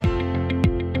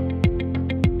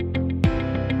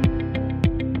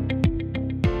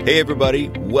Hey everybody,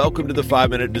 welcome to the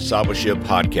 5-Minute Discipleship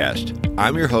Podcast.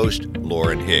 I'm your host,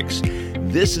 Lauren Hicks.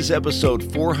 This is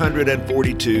episode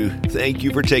 442. Thank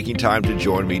you for taking time to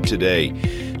join me today.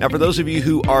 Now, for those of you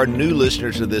who are new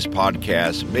listeners to this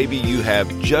podcast, maybe you have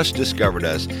just discovered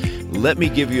us, let me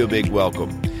give you a big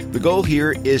welcome. The goal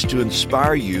here is to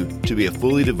inspire you to be a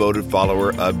fully devoted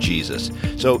follower of Jesus.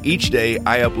 So each day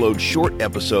I upload short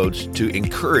episodes to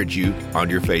encourage you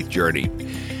on your faith journey.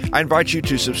 I invite you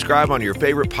to subscribe on your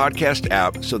favorite podcast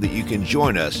app so that you can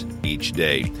join us each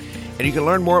day. And you can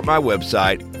learn more at my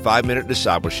website,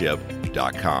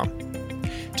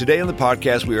 5minutediscipleship.com. Today on the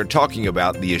podcast, we are talking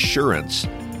about the assurance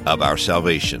of our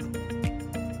salvation.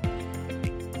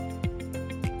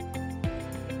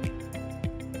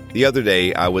 The other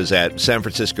day, I was at San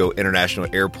Francisco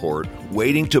International Airport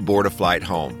waiting to board a flight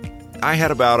home. I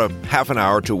had about a half an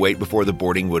hour to wait before the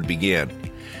boarding would begin.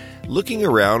 Looking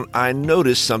around, I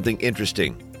noticed something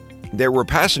interesting. There were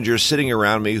passengers sitting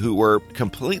around me who were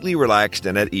completely relaxed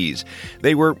and at ease.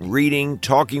 They were reading,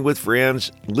 talking with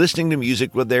friends, listening to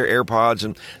music with their AirPods,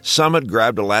 and some had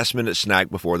grabbed a last-minute snack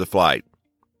before the flight.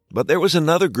 But there was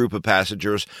another group of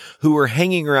passengers who were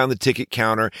hanging around the ticket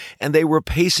counter, and they were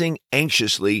pacing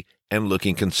anxiously and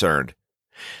looking concerned.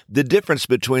 The difference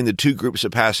between the two groups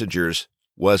of passengers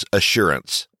was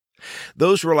assurance.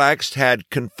 Those relaxed had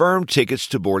confirmed tickets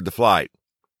to board the flight.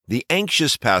 The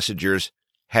anxious passengers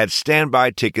had standby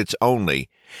tickets only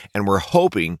and were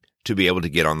hoping to be able to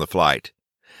get on the flight.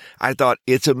 I thought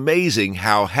it's amazing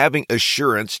how having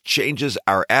assurance changes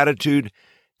our attitude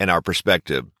and our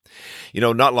perspective.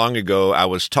 Not long ago, I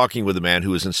was talking with a man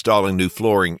who was installing new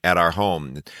flooring at our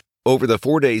home. Over the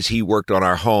 4 days he worked on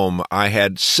our home, I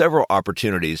had several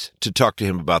opportunities to talk to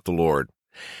him about the Lord.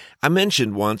 I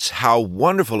mentioned once how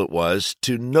wonderful it was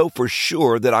to know for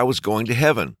sure that I was going to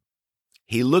heaven.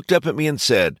 He looked up at me and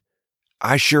said,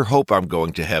 "I sure hope I'm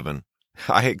going to heaven."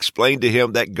 I explained to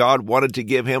him that God wanted to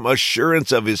give him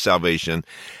assurance of his salvation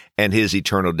and his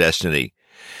eternal destiny.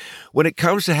 When it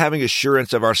comes to having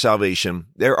assurance of our salvation,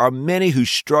 there are many who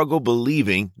struggle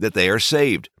believing that they are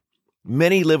saved.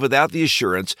 Many live without the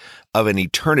assurance of an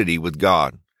eternity with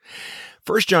God.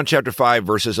 1 John chapter 5,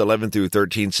 verses 11 through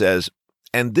 13 says,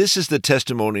 "And this is the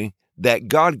testimony that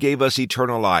God gave us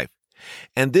eternal life,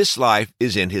 and this life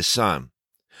is in His Son.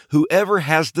 Whoever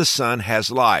has the Son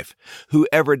has life.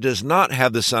 Whoever does not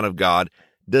have the Son of God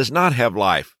does not have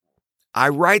life. I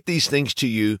write these things to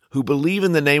you who believe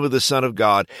in the name of the Son of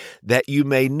God, that you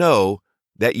may know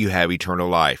that you have eternal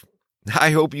life."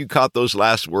 I hope you caught those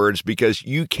last words because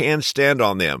you can stand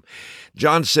on them.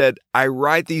 John said, "I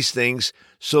write these things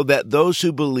so that those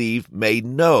who believe may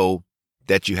know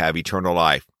that you have eternal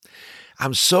life."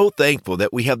 I'm so thankful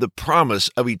that we have the promise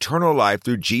of eternal life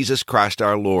through Jesus Christ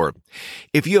our Lord.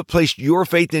 If you have placed your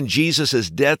faith in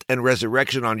Jesus' death and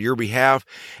resurrection on your behalf,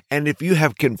 and if you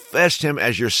have confessed Him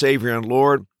as your Savior and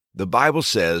Lord, the Bible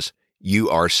says you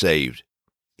are saved.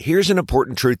 Here's an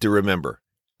important truth to remember.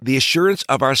 The assurance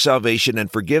of our salvation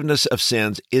and forgiveness of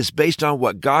sins is based on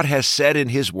what God has said in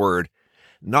His Word,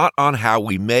 not on how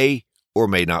we may or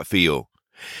may not feel.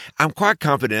 I'm quite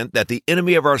confident that the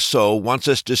enemy of our soul wants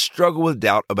us to struggle with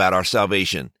doubt about our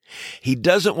salvation. He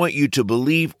doesn't want you to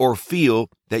believe or feel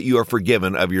that you are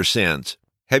forgiven of your sins.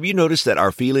 Have you noticed that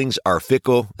our feelings are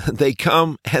fickle? They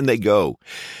come and they go.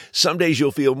 Some days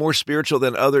you'll feel more spiritual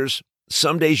than others.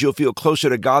 Some days you'll feel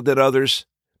closer to God than others.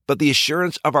 But the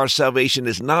assurance of our salvation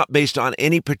is not based on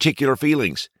any particular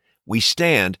feelings. We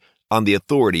stand on the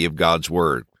authority of God's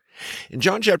Word. In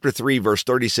John chapter 3, verse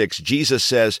 36, Jesus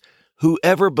says,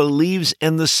 "Whoever believes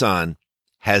in the Son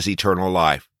has eternal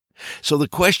life." So the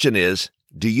question is,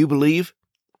 do you believe?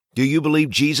 Do you believe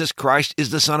Jesus Christ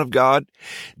is the Son of God?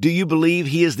 Do you believe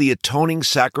He is the atoning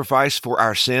sacrifice for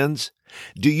our sins?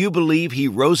 Do you believe He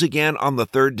rose again on the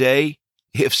third day?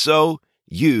 If so,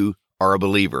 you are a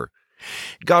believer.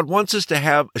 God wants us to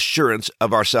have assurance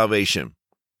of our salvation.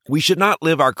 We should not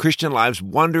live our Christian lives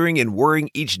wondering and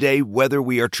worrying each day whether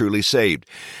we are truly saved.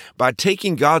 By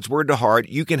taking God's Word to heart,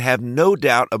 you can have no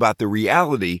doubt about the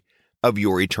reality of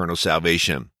your eternal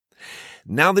salvation.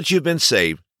 Now that you've been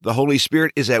saved, the Holy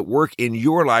Spirit is at work in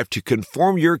your life to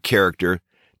conform your character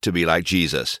to be like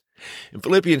Jesus. In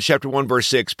Philippians chapter 1, verse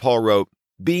 6, Paul wrote,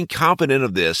 "Being confident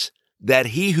of this, that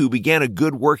He who began a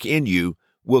good work in you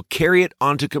will carry it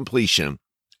on to completion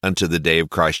unto the day of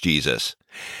Christ Jesus."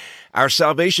 Our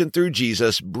salvation through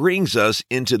Jesus brings us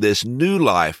into this new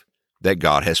life that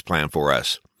God has planned for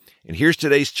us. And here's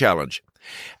today's challenge.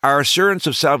 Our assurance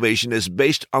of salvation is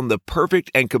based on the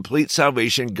perfect and complete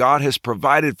salvation God has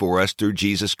provided for us through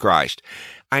Jesus Christ.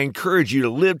 I encourage you to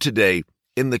live today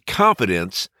in the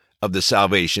confidence of the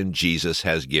salvation Jesus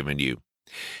has given you.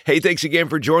 Hey, thanks again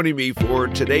for joining me for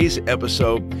today's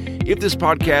episode. If this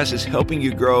podcast is helping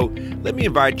you grow, let me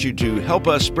invite you to help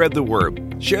us spread the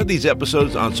word. Share these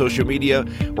episodes on social media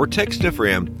or text a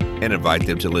friend and invite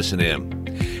them to listen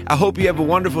in. I hope you have a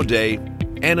wonderful day,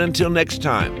 and until next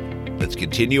time, let's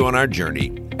continue on our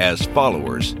journey as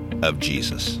followers of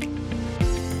Jesus.